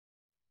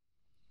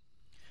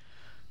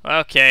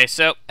Okay,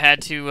 so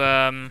had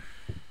to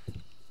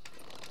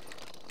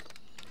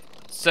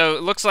so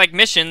it looks like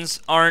missions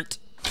aren't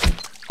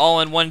all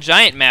in one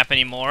giant map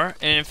anymore,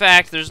 and in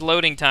fact there's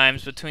loading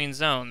times between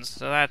zones,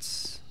 so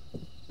that's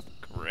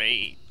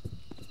great.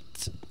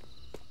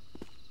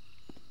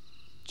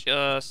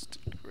 Just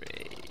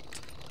great.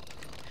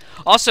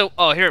 Also,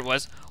 oh, here it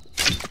was.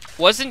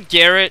 Wasn't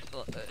Garrett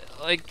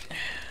like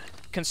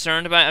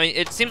concerned about, I mean,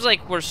 it seems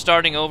like we're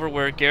starting over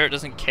where Garrett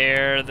doesn't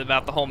care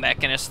about the whole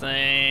Mechanist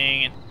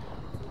thing, and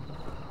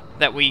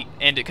that we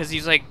ended, because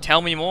he's like,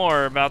 tell me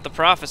more about the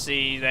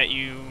prophecy that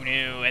you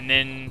knew,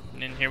 and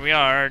here we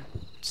are,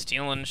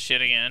 stealing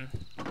shit again,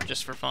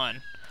 just for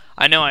fun.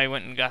 I know I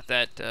went and got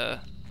that,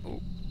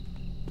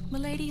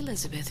 Milady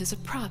Elizabeth is a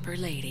proper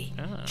lady.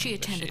 Oh, she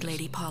attended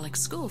Lady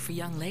Pollock's school for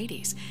young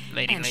ladies.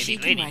 Lady, and she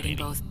can write in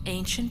both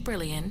ancient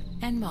brilliant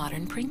and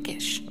modern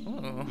prinkish.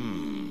 Oh.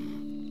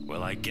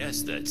 Well, I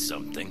guess that's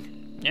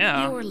something.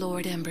 Yeah. Your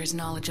Lord Ember's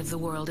knowledge of the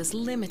world is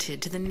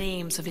limited to the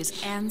names of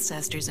his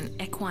ancestors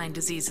and equine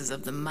diseases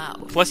of the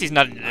mouth. Plus, he's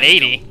not a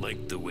lady. I don't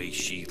like the way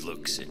she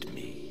looks at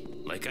me.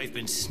 Like I've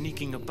been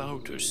sneaking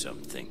about or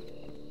something.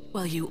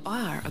 Well, you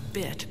are a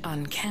bit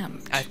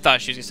unkempt. I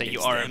thought she was gonna say It's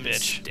you are a them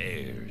bitch.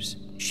 Stairs.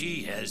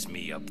 She has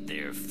me up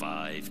there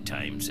 5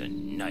 times a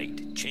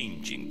night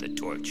changing the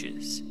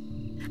torches.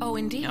 Oh,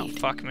 indeed. Oh,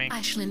 fuck me.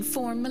 I shall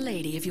inform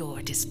Milady of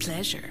your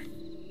displeasure.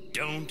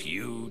 Don't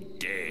you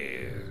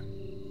dare.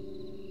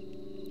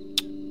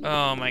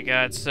 Oh my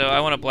god, so I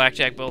want to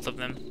blackjack both of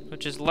them,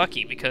 which is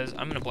lucky because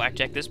I'm gonna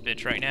blackjack this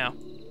bitch right now.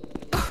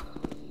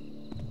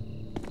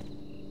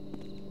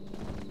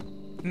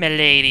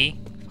 Milady.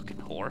 Fucking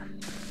whore.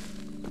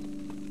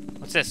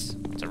 What's this?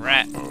 It's a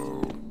rat.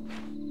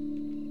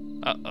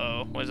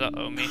 Uh-oh. What does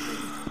uh-oh mean?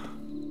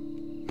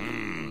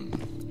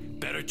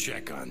 Better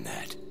check on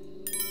that.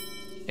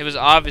 It was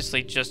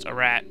obviously just a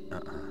rat.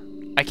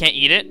 I can't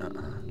eat it?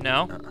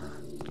 No?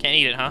 Can't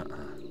eat it, huh?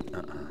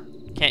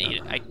 Can't eat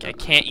it. I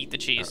can't eat the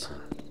cheese.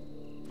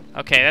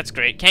 Okay, that's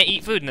great. Can't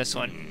eat food in this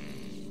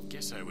one.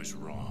 Guess I was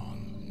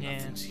wrong. Yeah.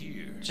 Nothing's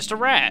here. Just a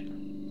rat.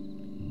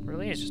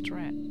 Really is just a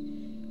rat.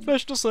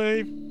 Special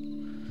save.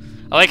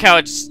 I like how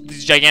it's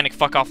these gigantic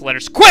fuck off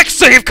letters. Quick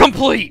save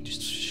complete!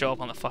 Just show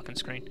up on the fucking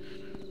screen.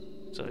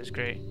 It's always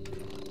great.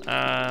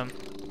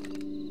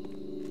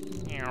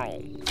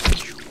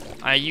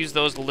 I use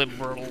those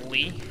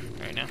liberally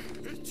right now.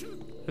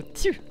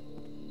 Achoo.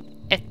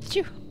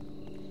 Achoo.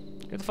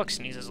 Who the fuck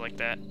sneezes like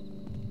that?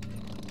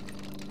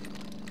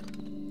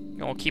 And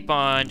we'll keep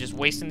on just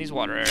wasting these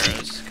water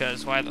arrows,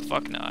 because why the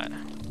fuck not? At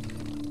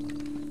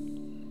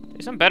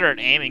least I'm better at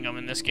aiming them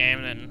in this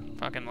game than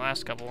fucking the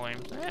last couple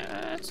games.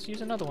 Let's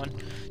use another one.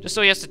 Just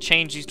so he has to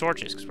change these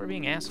torches, because we're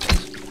being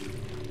assholes.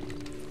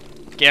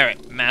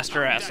 Garrett,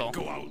 master asshole.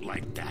 Go out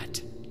like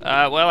that.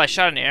 Well, I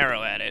shot an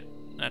arrow at it.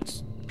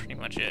 That's pretty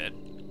much it.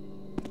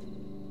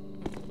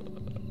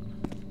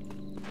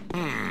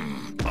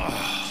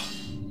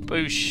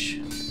 Boosh.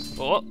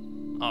 Oh.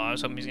 Oh, I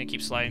was hoping he's gonna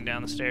keep sliding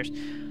down the stairs.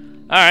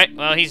 Alright,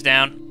 well, he's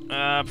down.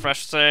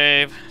 Fresh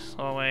save, as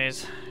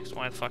always. Because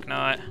why the fuck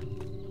not?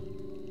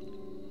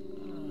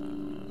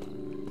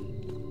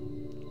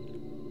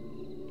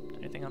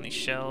 Anything on these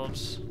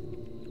shelves?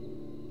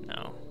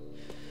 No.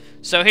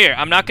 So here,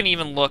 I'm not gonna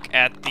even look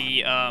at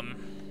the,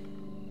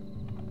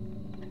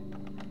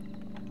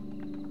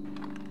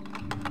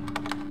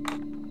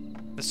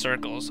 the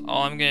circles.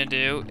 All I'm gonna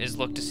do is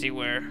look to see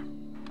where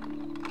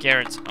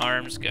Garrett's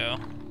arms go.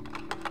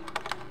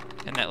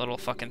 And that little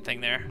fucking thing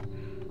there.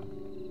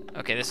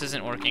 Okay, this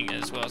isn't working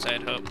as well as I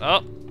had hoped.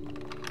 Oh!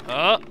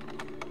 Oh!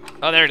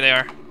 Oh, there they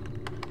are.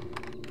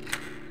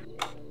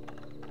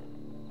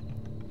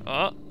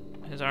 Oh!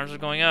 His arms are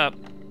going up.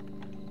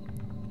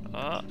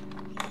 Oh!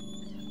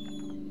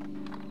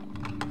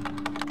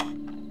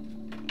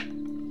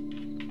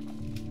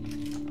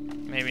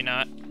 Maybe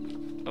not.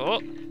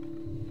 Oh!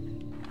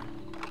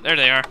 There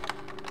they are.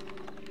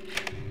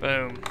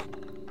 Boom.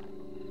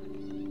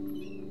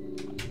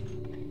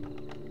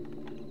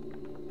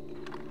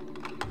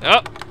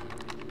 Oh!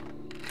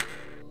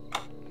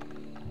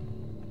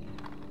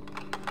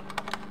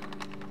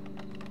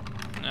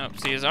 Nope,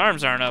 see, his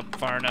arms aren't up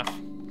far enough.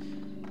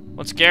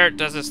 Once Garrett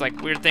does this like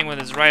weird thing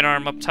with his right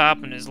arm up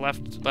top and his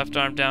left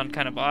arm down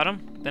kind of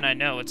bottom, then I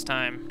know it's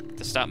time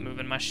to stop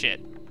moving my shit.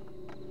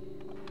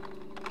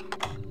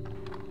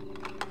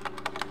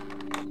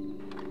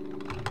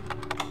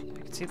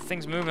 I can see the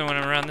things moving when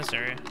I'm around this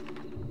area.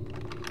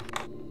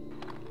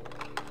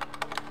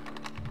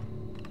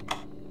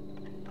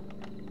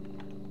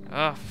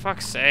 Oh,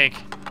 fuck's sake.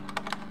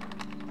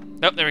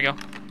 Oh, there we go.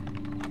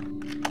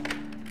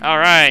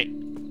 Alright.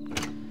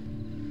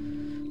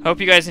 Hope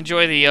you guys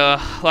enjoy the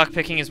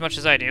lockpicking as much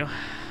as I do.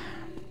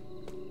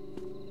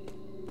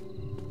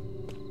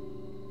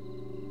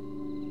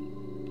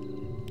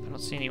 I don't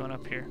see anyone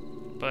up here.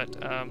 But,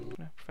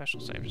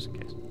 professional save just in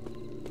case.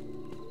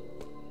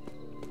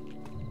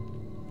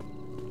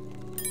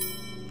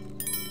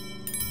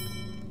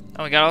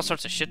 Oh, we got all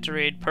sorts of shit to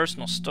read.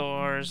 Personal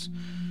stores.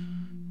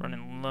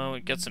 Running down low.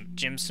 We got some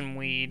Jimson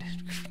weed.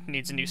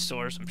 Needs a new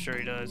source. I'm sure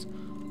he does.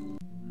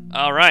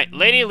 Alright,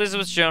 Lady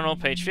Elizabeth's Journal,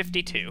 page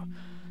 52.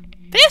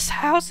 This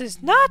house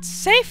is not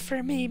safe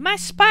for me. My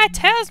spy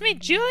tells me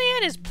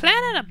Julian is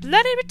planning a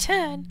bloody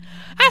return.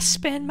 I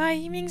spend my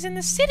evenings in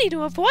the city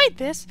to avoid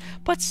this,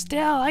 but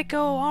still I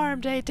go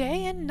armed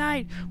day and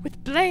night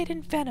with blade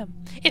and venom.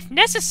 If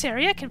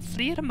necessary, I can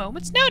flee at a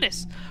moment's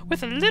notice,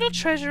 with a little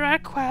treasure I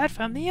acquired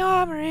from the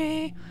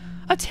armory.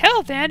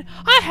 Until then,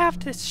 I have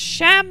this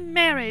sham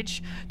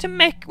marriage to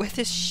make with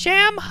this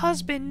sham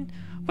husband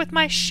with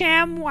my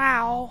sham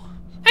wow.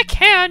 I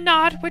care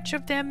not which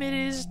of them it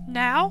is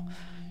now.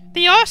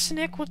 The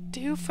arsenic will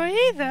do for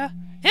either.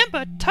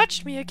 Ember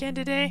touched me again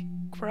today.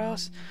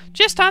 Gross.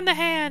 Just on the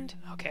hand.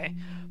 Okay.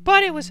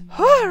 But it was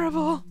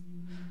horrible.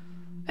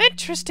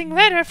 Interesting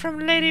letter from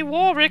Lady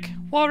Warwick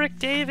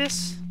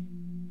Davis.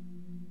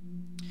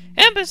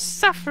 Ember's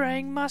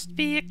suffering must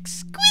be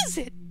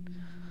exquisite.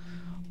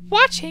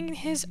 Watching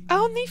his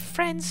only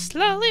friend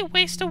slowly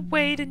waste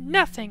away to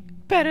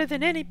nothing. Better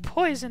than any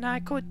poison I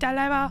could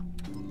deliver.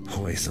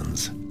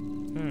 Poisons.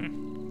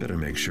 Better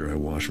make sure I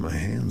wash my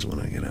hands when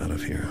I get out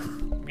of here.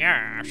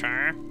 Yeah,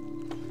 sure.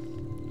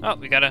 Oh,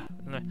 we got a...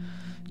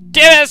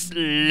 Dearest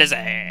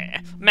Lizzie,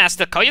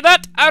 Master call you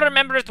that? I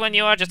remember it when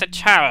you were just a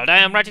child. I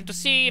am writing to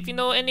see if you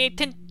know any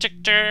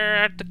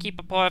tincture to keep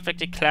a poor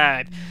afflicted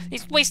Clyde.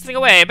 He's wasting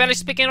away, barely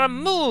speaking or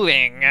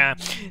moving.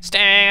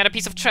 Staring at a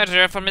piece of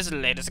treasure from his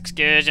latest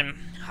excursion.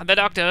 The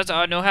doctors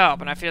are no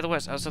help, and I fear the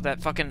worst. Also,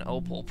 that fucking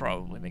Opal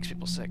probably makes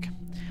people sick.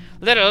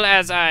 Little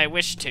as I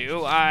wish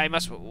to, I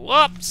must...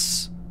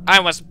 Whoops! I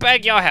must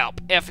beg your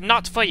help. If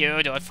not for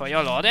you, do it for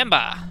your Lord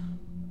Ember.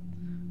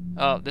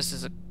 Oh, this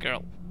is a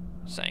girl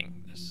saying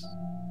this.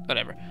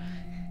 Whatever.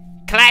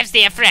 Clive's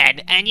dear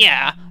friend, and you,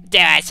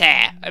 dare I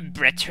say,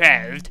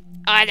 betrothed,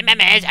 are the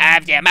members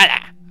of your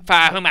mother, for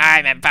whom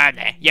I am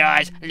fondly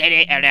yours,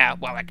 Lady Eleanor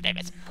Warwick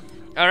Davis.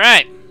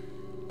 Alright.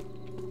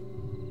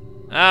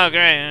 Oh,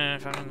 great.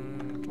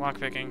 Fucking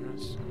lockpicking.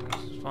 This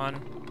is fun.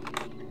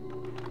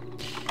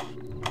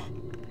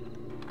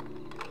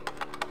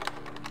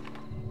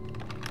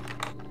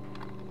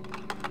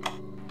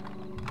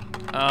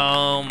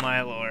 Oh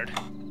my lord.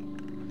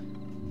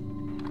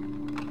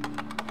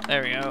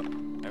 There we go.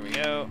 There we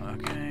go.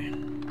 Okay.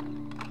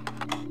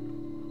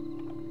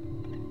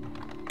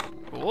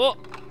 Cool.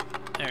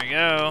 There we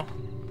go.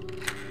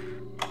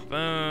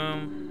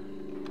 Boom.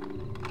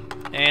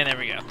 And there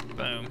we go.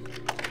 Boom.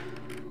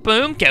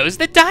 Boom goes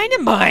the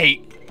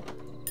dynamite!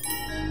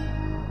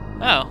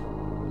 Oh.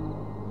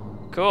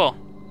 Cool.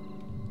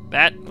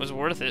 That was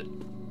worth it.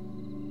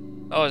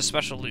 Oh, it's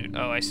special loot.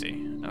 Oh, I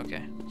see.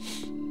 Okay.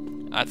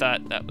 I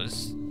thought that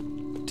was...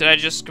 Did I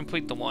just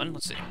complete the one?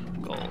 Let's see.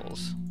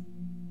 Goals.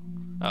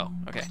 Oh,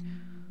 okay.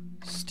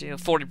 Steal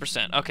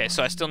 40%. Okay,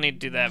 so I still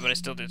need to do that, but I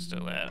still did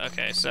steal that.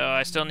 Okay, so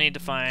I still need to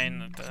find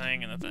the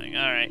thing and the thing.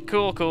 Alright,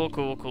 cool, cool,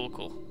 cool, cool,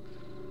 cool.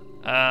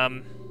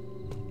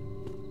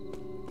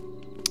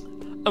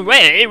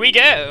 Away we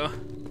go!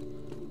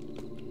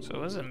 So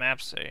what does the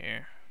map say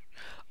here?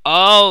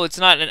 Oh, it's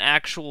not an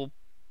actual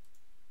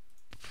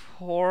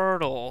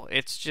portal.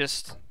 It's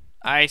just...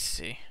 I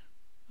see.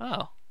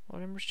 Oh.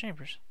 What Ember's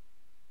Chambers?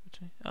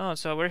 Oh,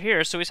 so we're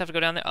here, so we just have to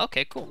go down there.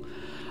 Okay, cool.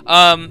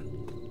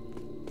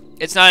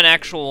 It's not an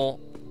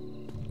actual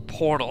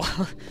portal,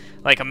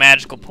 like a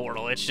magical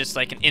portal. It's just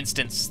like an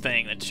instance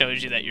thing that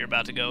shows you that you're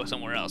about to go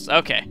somewhere else.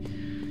 Okay.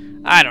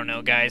 I don't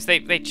know, guys. They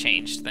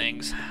changed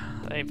things.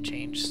 They've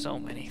changed so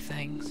many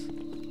things.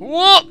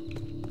 Whoa!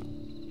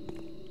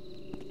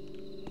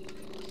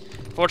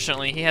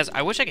 Fortunately, he has...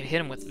 I wish I could hit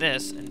him with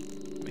this and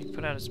maybe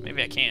put out his...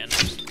 Maybe I can.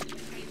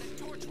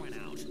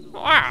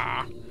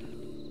 Wow.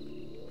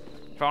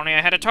 If only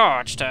I had a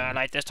torch to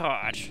light this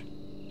torch.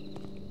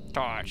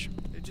 Torch.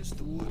 It's just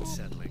the wood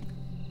settling.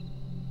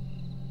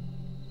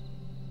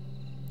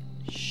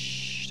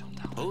 Shh, don't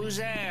tell me. Who's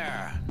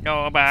there?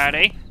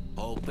 Nobody.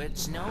 Hope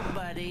it's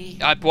nobody.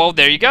 Well,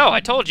 there you go.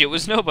 I told you it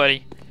was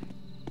nobody.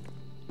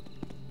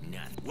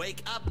 Nothing.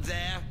 Wake up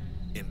there,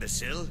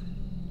 imbecile.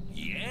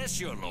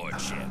 Yes, your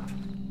lordship.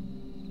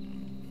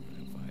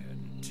 If I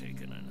hadn't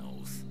taken an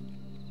oath.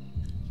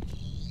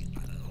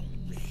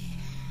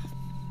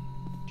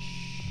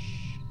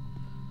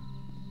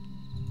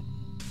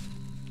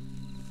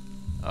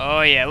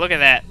 Oh yeah, look at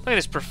that. Look at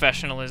this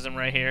professionalism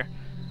right here.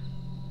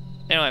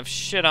 They don't have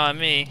shit on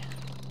me.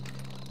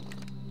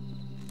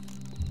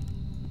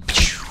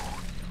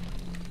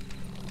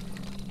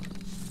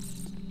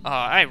 Oh,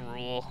 I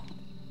rule.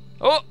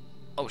 Oh!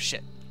 Oh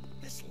shit.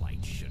 This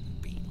light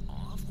shouldn't be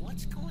off.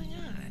 What's going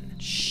on?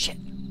 Shit.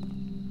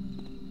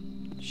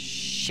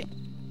 Shit.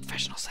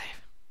 Professional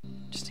save.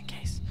 Just in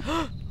case.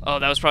 Oh,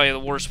 that was probably the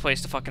worst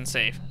place to fucking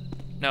save.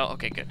 No,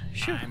 okay, good.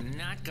 Phew. I'm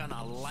not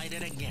gonna light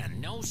it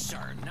again. No,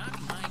 sir. Not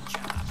my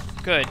job.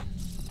 Good.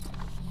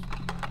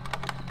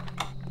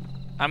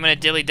 I'm gonna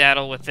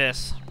dilly-daddle with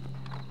this.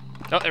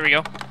 Oh, there we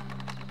go.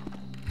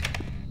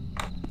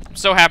 I'm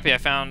so happy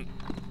I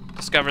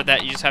discovered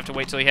that you just have to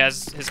wait till he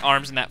has his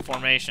arms in that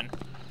formation.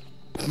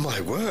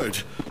 My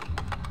word.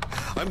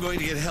 I'm going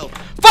to get help.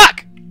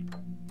 Fuck!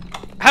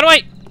 How do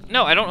I...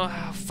 No, I don't know.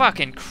 Oh,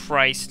 fucking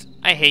Christ.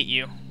 I hate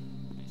you.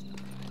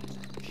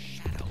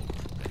 Shadow.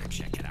 Better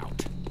check it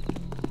out.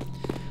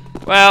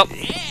 Well...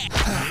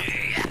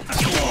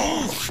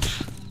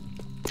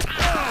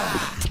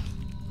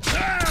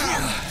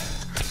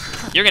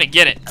 You're gonna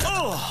get it.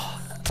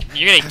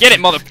 You're gonna get it,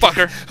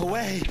 motherfucker.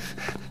 Away!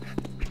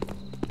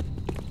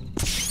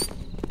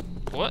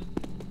 What?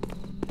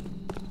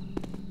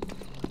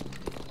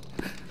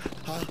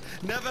 I'll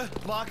never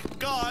mock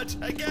God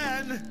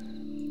again!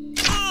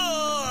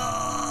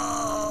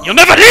 You'll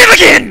never leave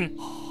again!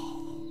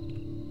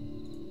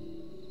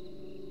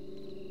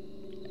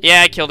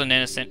 Yeah, I killed an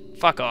innocent.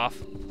 Fuck off.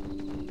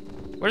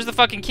 Where's the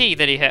fucking key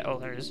that he had? Oh,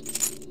 there it is.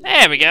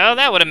 There we go.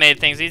 That would have made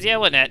things easier,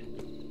 wouldn't it?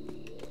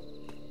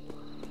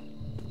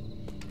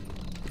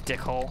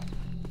 Dickhole.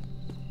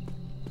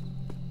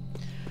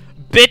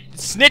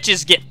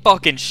 Snitches get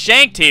fucking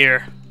shanked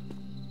here,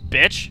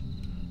 bitch.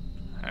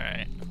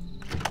 Alright.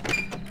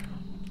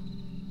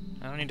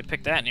 I don't need to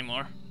pick that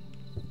anymore.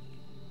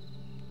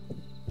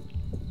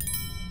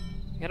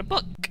 We got a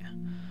book.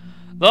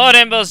 Lord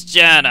Ember's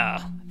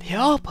journal. The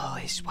opal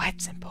is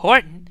what's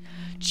important.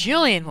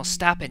 Julian will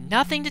stop at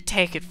nothing to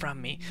take it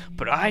from me,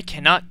 but I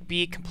cannot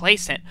be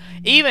complacent.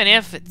 Even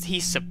if he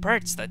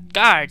subverts the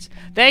guards,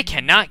 they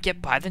cannot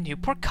get by the new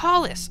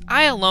portcullis.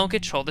 I alone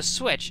control the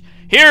switch.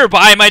 Here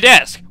by my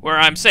desk, where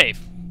I'm safe.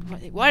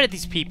 Why did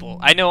these people...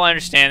 I know I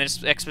understand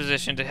this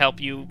exposition to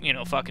help you, you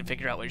know, fucking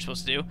figure out what you're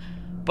supposed to do.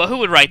 But who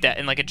would write that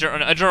in, like, a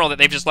journal that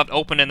they've just left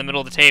open in the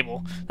middle of the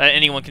table that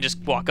anyone can just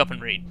walk up and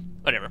read?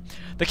 Whatever.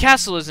 The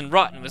castle is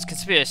rotten with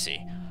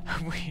conspiracy.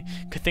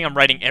 Good thing I'm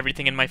writing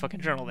everything in my fucking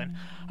journal then.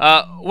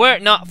 Were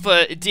it not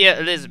for dear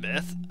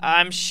Elizabeth,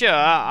 I'm sure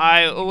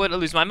I would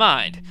lose my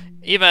mind.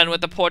 Even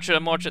with the portrait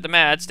of Mortrait the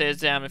Mad stares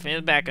down with me in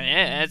the back of it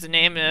as the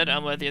name it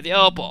unworthy of the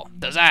opal.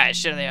 Those eyes,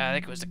 sure they are, I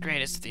think it was the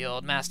greatest of the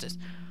old masters.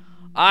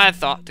 I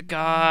thought to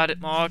guard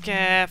it more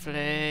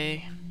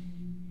carefully.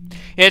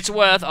 It's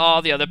worth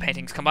all the other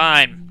paintings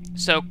combined.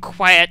 So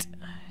quiet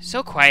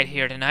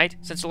here tonight.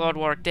 Since Lord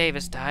Warwick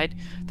Davis died,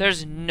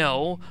 there's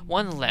no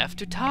one left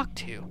to talk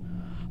to.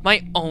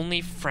 My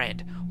only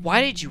friend,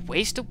 why did you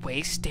waste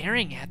away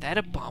staring at that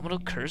abominable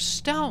cursed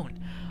stone?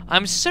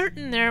 I'm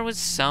certain there was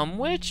some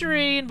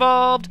witchery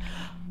involved.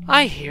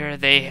 I hear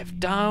they have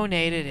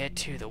donated it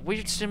to the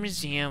Witchster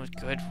Museum with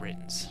good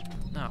riddance.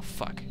 Oh,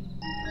 fuck.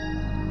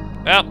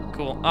 Well,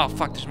 cool. Oh,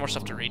 fuck, there's more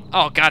stuff to read.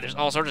 Oh, God, there's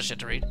all sorts of shit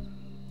to read.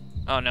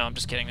 Oh, no, I'm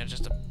just kidding. There's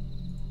just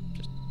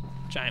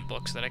giant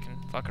books that I can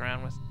fuck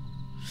around with.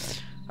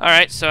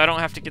 Alright, so I don't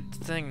have to get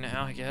the thing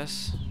now, I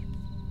guess.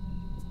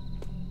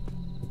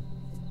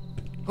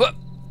 Whoop.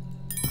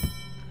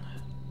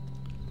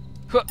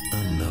 Whoop.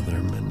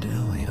 Another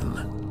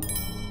medallion.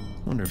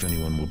 Wonder if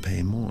anyone will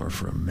pay more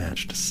for a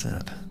matched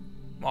set.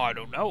 I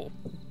don't know.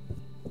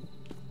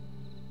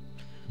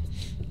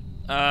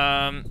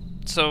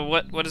 So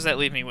what does that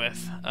leave me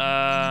with?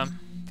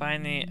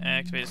 Find the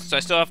activated. So I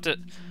still have to.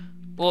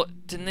 Well,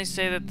 didn't they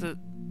say that the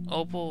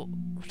opal?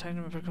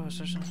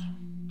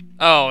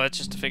 Oh, that's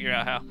just to figure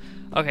out how.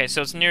 Okay,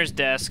 so it's near his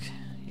desk.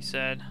 He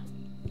said.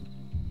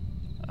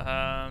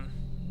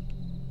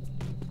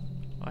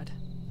 What?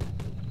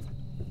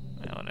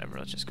 Well, whatever.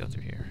 Let's just go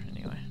through here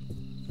anyway.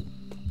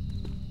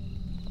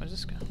 Where does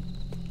this go?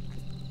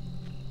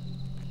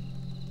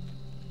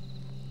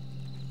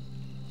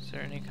 Is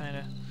there any kind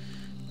of...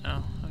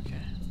 Oh,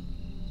 okay.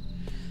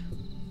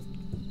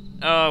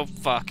 Oh,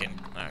 fucking...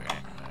 Okay, whatever.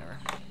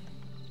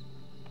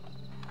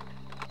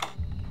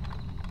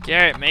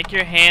 Garrett, make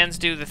your hands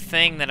do the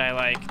thing that I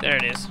like. There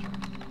it is.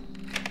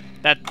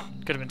 That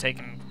could have been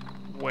taken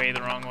way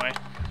the wrong way.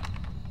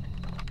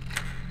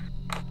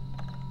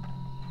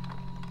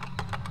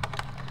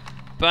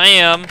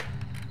 Bam!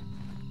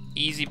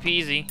 Easy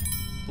peasy.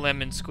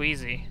 Lemon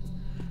squeezy.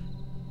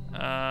 So,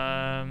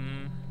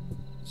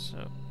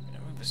 can I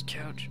move this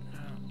couch? No.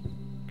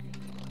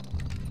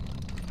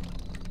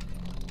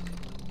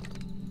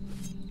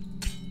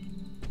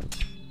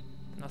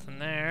 Nothing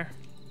there.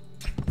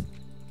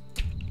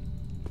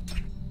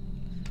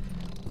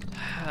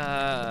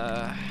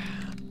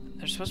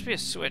 There's supposed to be a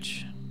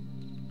switch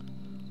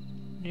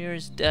near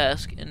his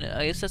desk, and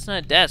I guess that's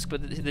not a desk,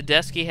 but the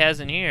desk he has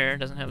in here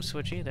doesn't have a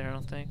switch either, I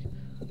don't think.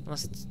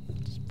 Unless it's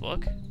this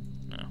book?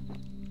 No.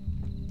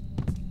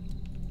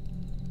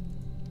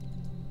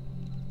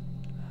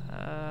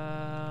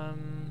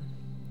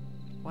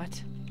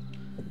 What?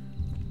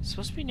 It's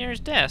supposed to be near his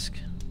desk.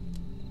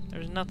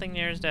 There's nothing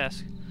near his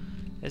desk.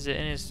 Is it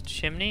in his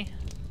chimney?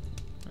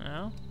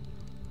 No.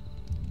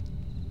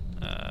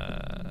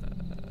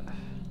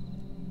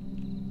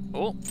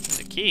 Oh, there's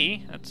a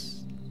key.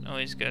 That's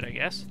always good, I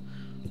guess.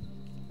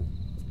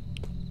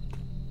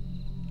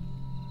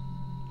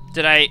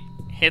 Did I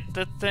hit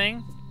the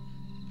thing?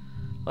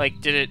 Like,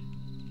 did it...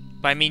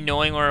 By me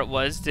knowing where it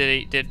was,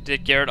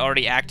 did Garrett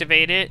already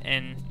activate it?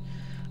 And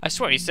I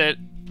swear he said...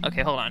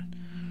 Okay, hold on.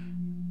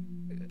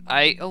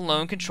 I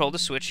alone control the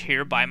switch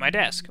here by my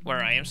desk,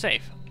 where I am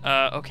safe.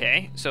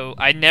 Okay, so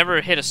I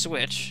never hit a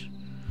switch.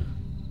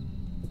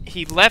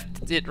 He left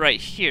it right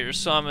here,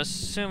 so I'm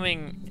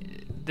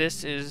assuming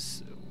this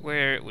is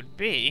where it would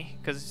be,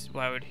 because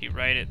why would he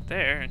write it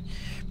there?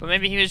 But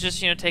maybe he was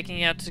just, you know, taking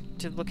it out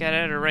to look at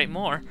it or write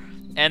more,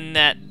 and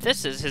that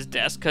this is his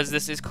desk, because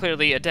this is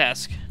clearly a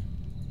desk.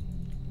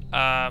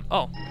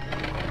 Oh.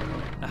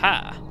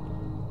 Aha.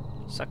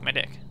 Suck my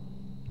dick.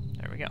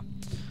 There we go.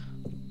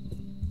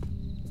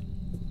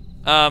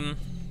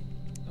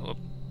 Whoop.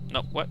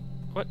 No, what?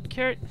 What,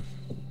 carrot?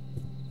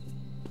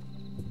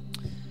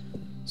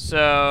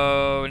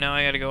 So, now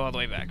I gotta go all the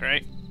way back,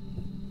 right?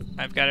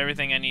 I've got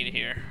everything I need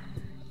here.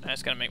 I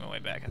just gotta make my way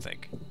back, I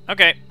think.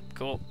 Okay,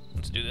 cool.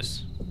 Let's do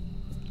this.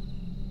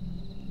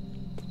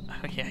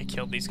 Oh yeah, I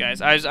killed these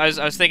guys. I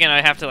was thinking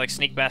I'd have to, like,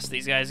 sneak past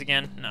these guys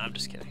again. No, I'm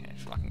just kidding. I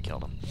fucking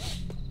killed them.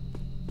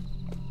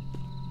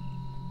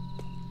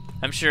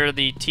 I'm sure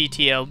the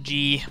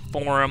TTLG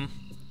forum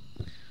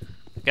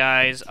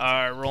guys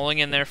are rolling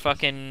in their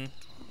fucking...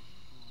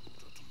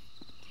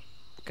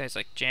 Guys,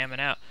 like, jamming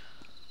out.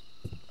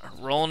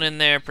 Rolling in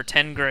their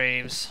pretend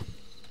graves.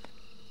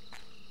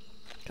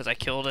 Because I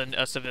killed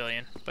a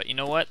civilian. But you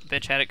know what?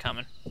 Bitch had it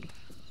coming.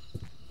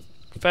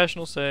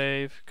 Professional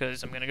save.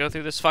 Because I'm going to go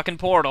through this fucking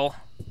portal.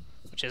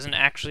 Which isn't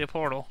actually a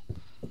portal.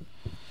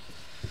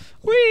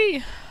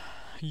 Whee!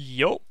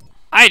 Yup.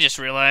 I just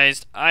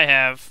realized I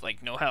have,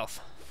 like, no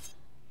health.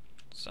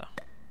 So.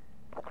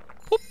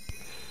 Whoop.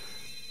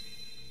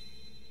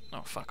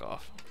 Oh, fuck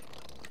off.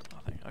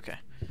 Nothing. Okay.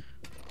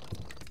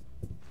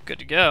 Good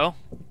to go.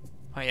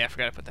 Oh yeah, I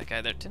forgot to put that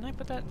guy there. Didn't I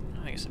put that?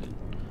 I guess I did.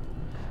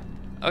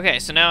 Okay,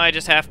 so now I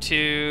just have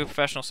to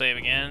professional save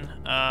again.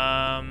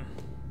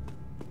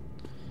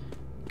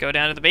 Go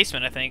down to the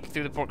basement, I think,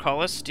 through the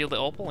portcullis, steal the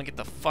opal, and get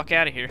the fuck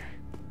out of here.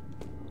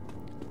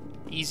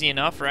 Easy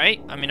enough, right?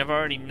 I mean, I've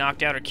already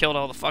knocked out or killed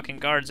all the fucking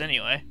guards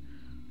anyway.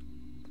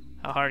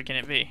 How hard can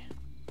it be?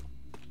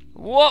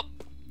 Whoop!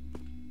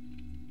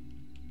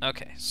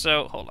 Okay,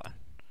 so, hold on.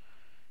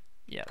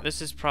 Yeah,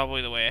 this is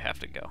probably the way I have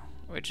to go,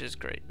 which is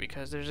great,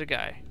 because there's a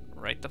guy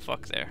right the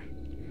fuck there.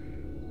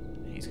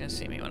 He's gonna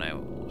see me when I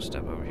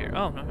step over here.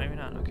 Oh, no, maybe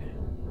not. Okay.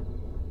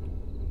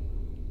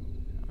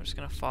 I'm just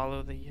gonna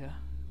follow the,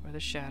 where the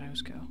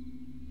shadows go. Oh,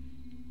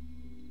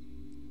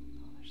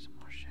 there's some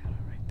more shadow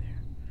right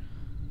there.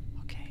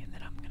 Okay, and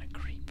then I'm gonna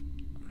creep.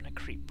 I'm gonna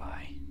creep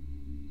by.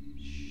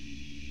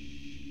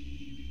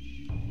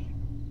 Shh.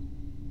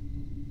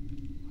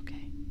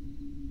 Okay.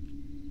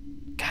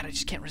 God, I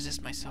just can't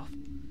resist myself.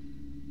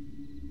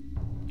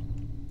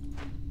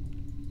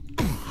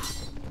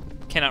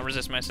 Cannot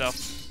resist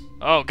myself.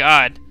 Oh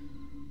God,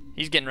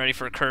 he's getting ready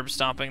for a curb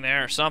stomping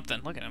there or something.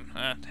 Look at him.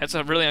 That's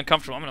really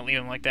uncomfortable. I'm gonna leave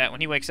him like that. When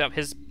he wakes up,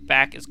 his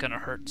back is gonna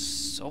hurt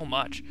so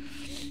much.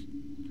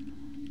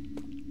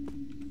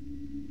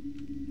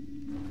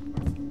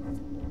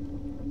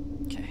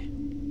 Okay.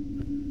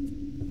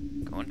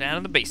 Going down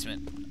to the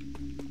basement.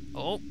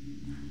 Oh.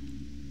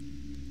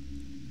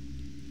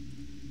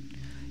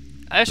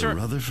 The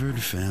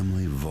Rutherford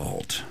family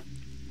vault.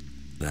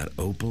 That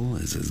opal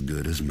is as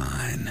good as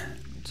mine.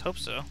 Let's hope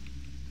so.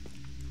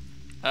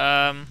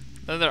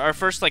 Our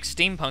first, like,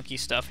 steampunky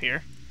stuff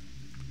here.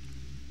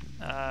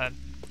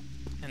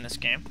 In this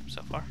game,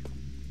 so far.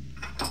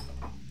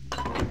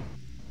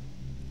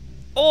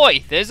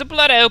 Oi! There's a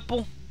blood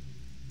opal!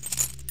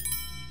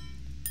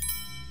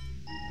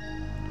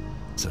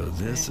 So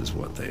this is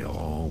what they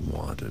all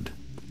wanted.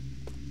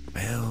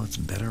 Well, it's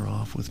better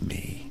off with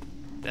me.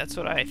 That's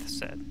what I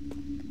said.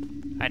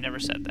 I never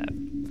said that.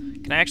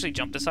 Can I actually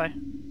jump this high?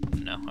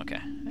 No,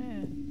 okay.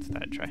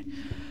 Thought I'd try.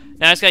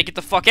 Now I just gotta get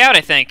the fuck out,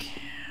 I think.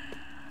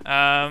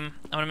 I'm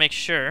gonna make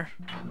sure,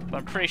 but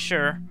I'm pretty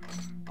sure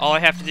all I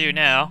have to do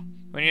now,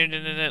 when you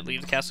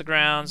leave the castle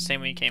grounds,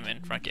 same way you came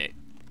in, front gate.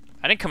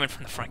 I didn't come in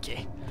from the front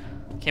gate.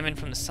 I came in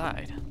from the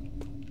side,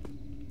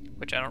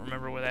 which I don't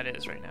remember where that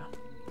is right now.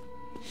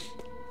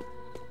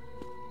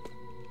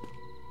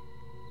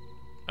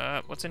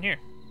 What's in here?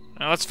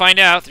 Let's find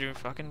out through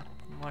fucking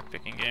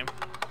lockpicking game.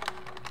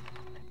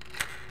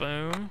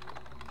 Boom.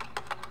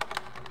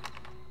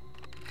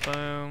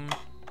 Boom.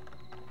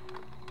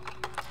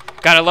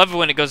 God, I love it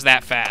when it goes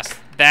that fast.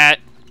 That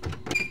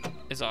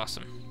is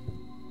awesome.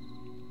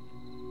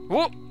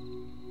 Whoop!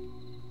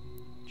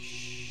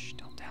 Shh,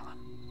 don't tell him.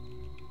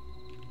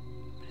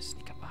 I'm gonna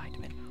sneak up behind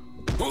him and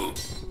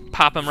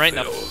pop him right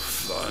in the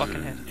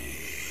fucking head.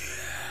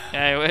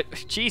 Yeah,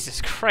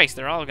 Jesus Christ,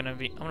 they're all gonna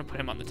be... I'm gonna put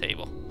him on the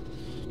table.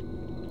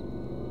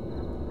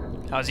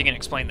 How's he gonna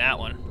explain that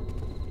one?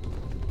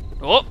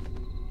 Oh!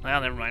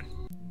 Well, never mind.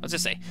 Let's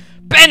just say,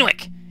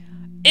 Benwick!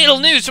 Ill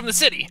news from the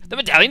city! The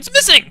medallion's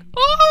missing!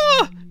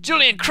 Oh!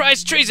 Julian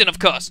cries treason, of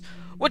course.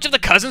 Which of the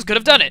cousins could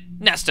have done it?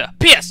 Nesta.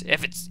 P.S.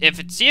 If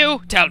it's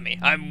you, tell me.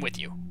 I'm with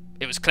you.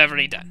 It was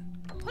cleverly done.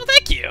 Well,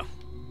 thank you.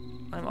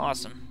 I'm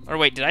awesome. Or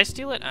wait, did I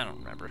steal it? I don't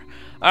remember.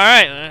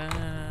 Alright.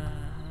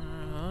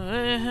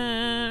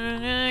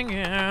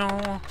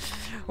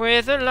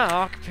 With a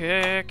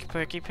lockpick.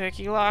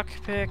 Picky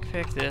lockpick.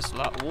 Pick this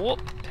lock.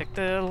 Whoop. Pick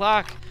the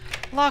lock.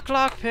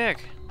 Lock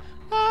pick.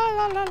 La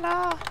la la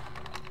la.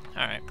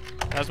 Alright.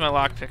 That was my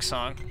lockpick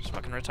song. It's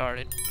fucking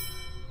retarded.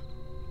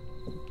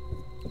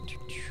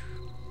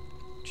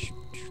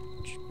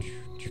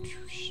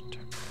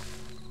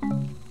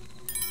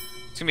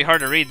 gonna be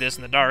hard to read this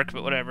in the dark,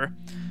 but whatever.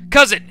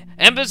 Cousin,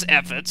 Ember's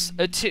efforts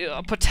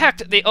to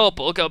protect the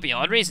Opal go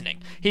beyond reasoning.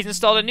 He's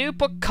installed a new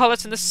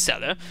portcullis in the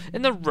cellar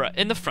in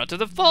the front of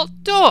the vault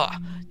door.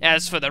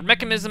 As for the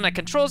mechanism that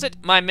controls it,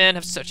 my men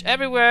have searched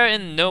everywhere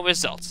and no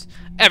results.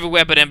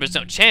 Everywhere but Ember's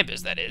own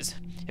chambers, that is.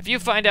 If you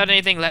find out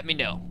anything, let me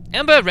know.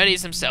 Ember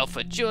readies himself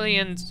for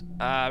Julian's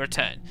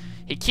return.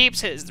 He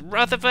keeps his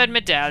Rutherford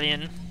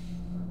medallion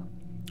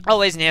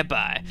always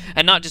nearby,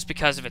 and not just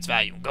because of its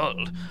value in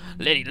gold.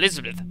 Lady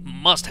Elizabeth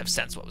must have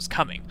sensed what was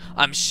coming.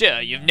 I'm sure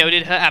you've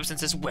noted her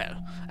absence as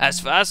well. As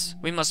for us,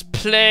 we must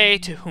play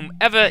to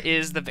whomever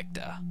is the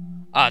victor.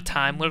 Our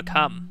time will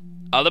come.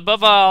 All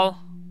above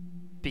all,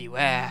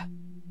 beware.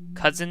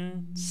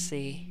 Cousin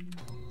C.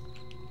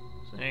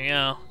 So there you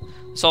go.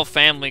 This whole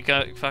family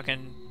got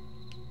fucking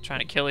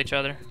trying to kill each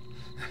other.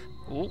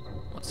 Ooh,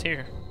 what's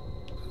here?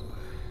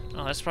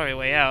 Oh, that's probably a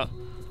way out.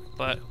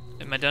 But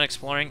am I done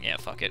exploring? Yeah,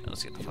 fuck it.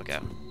 Let's get the fuck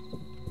out.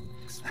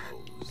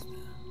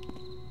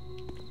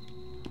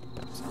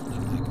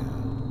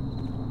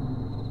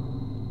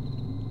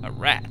 A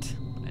rat.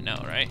 I know,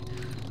 right?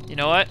 You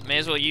know what? May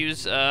as well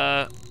use,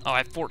 oh, I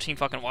have 14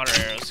 fucking water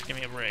arrows. Give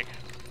me a break.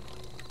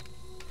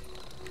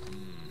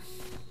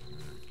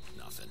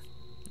 Nothing.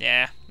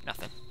 Yeah,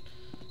 nothing.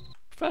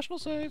 Professional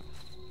save.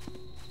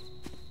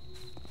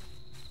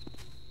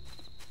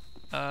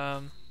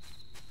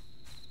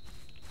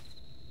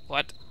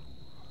 What?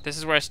 This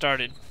is where I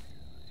started.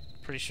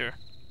 Pretty sure.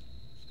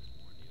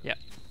 Yeah.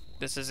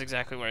 This is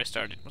exactly where I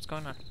started. What's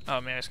going on?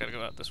 Oh man, I just gotta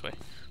go out this way.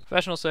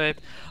 Professional save.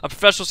 I'm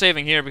professional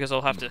saving here because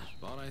I'll have to.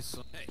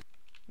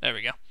 There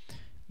we go.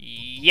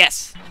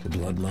 Yes! The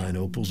bloodline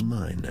Opal's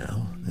mine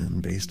now,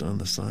 and based on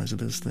the size of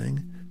this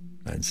thing,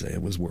 I'd say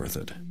it was worth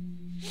it.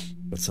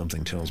 But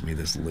something tells me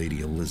this Lady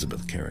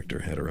Elizabeth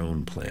character had her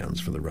own plans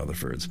for the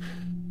Rutherfords.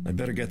 I'd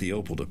better get the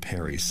Opal to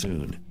Perry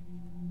soon.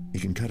 He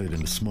can cut it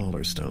into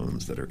smaller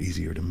stones that are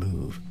easier to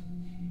move.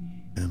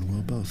 And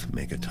we'll both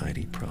make a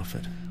tidy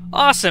profit.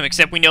 Awesome,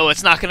 except we know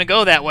it's not going to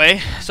go that way.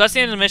 So that's the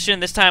end of the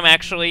mission. This time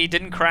actually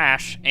didn't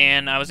crash,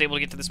 and I was able to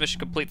get to this mission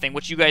complete thing,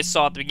 which you guys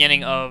saw at the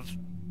beginning of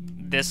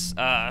this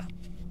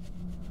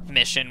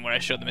mission, where I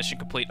showed the mission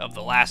complete of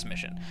the last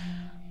mission.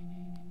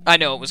 I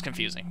know it was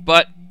confusing,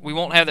 but we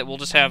won't have that. We'll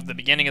just have the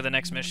beginning of the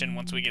next mission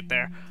once we get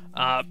there.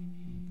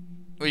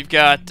 We've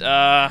got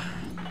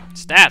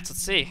stats.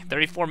 Let's see,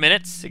 34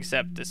 minutes,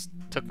 except this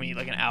took me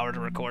like an hour to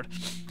record.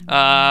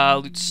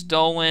 Loot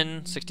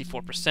stolen,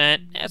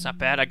 64%. Yeah, it's not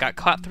bad. I got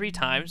caught 3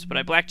 times, but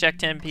I blackjacked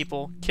 10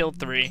 people, killed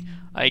 3.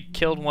 I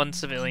killed 1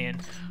 civilian,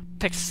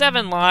 picked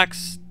 7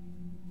 locks.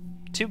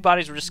 2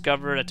 bodies were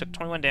discovered. I took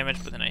 21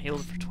 damage, but then I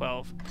healed for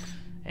 12.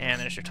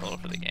 And there's your total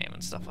for the game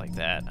and stuff like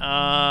that.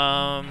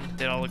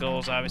 Did all the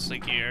goals, obviously,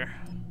 gear.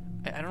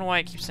 I don't know why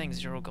I keep saying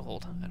 0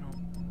 gold. I don't.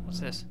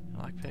 What's this?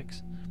 I like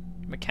pigs.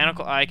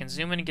 Mechanical eye can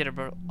zoom in and get a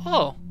bird.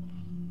 Oh!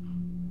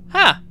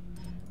 Huh!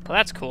 Well,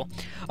 that's cool.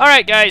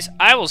 Alright, guys.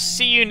 I will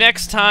see you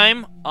next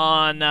time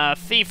on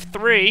Thief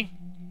 3.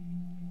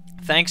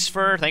 Thanks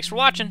for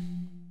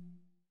watching.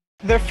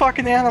 They're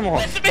fucking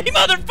animals. It's me,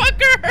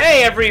 motherfucker!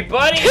 Hey,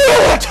 everybody!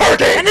 Kill a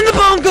target! And then the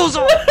bomb goes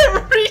off!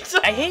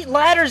 Reason. I hate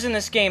ladders in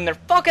this game. They're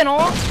fucking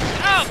awesome.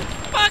 Oh,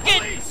 fuck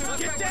it!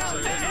 Get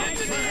down!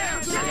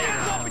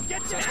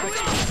 Get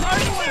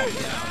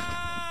down!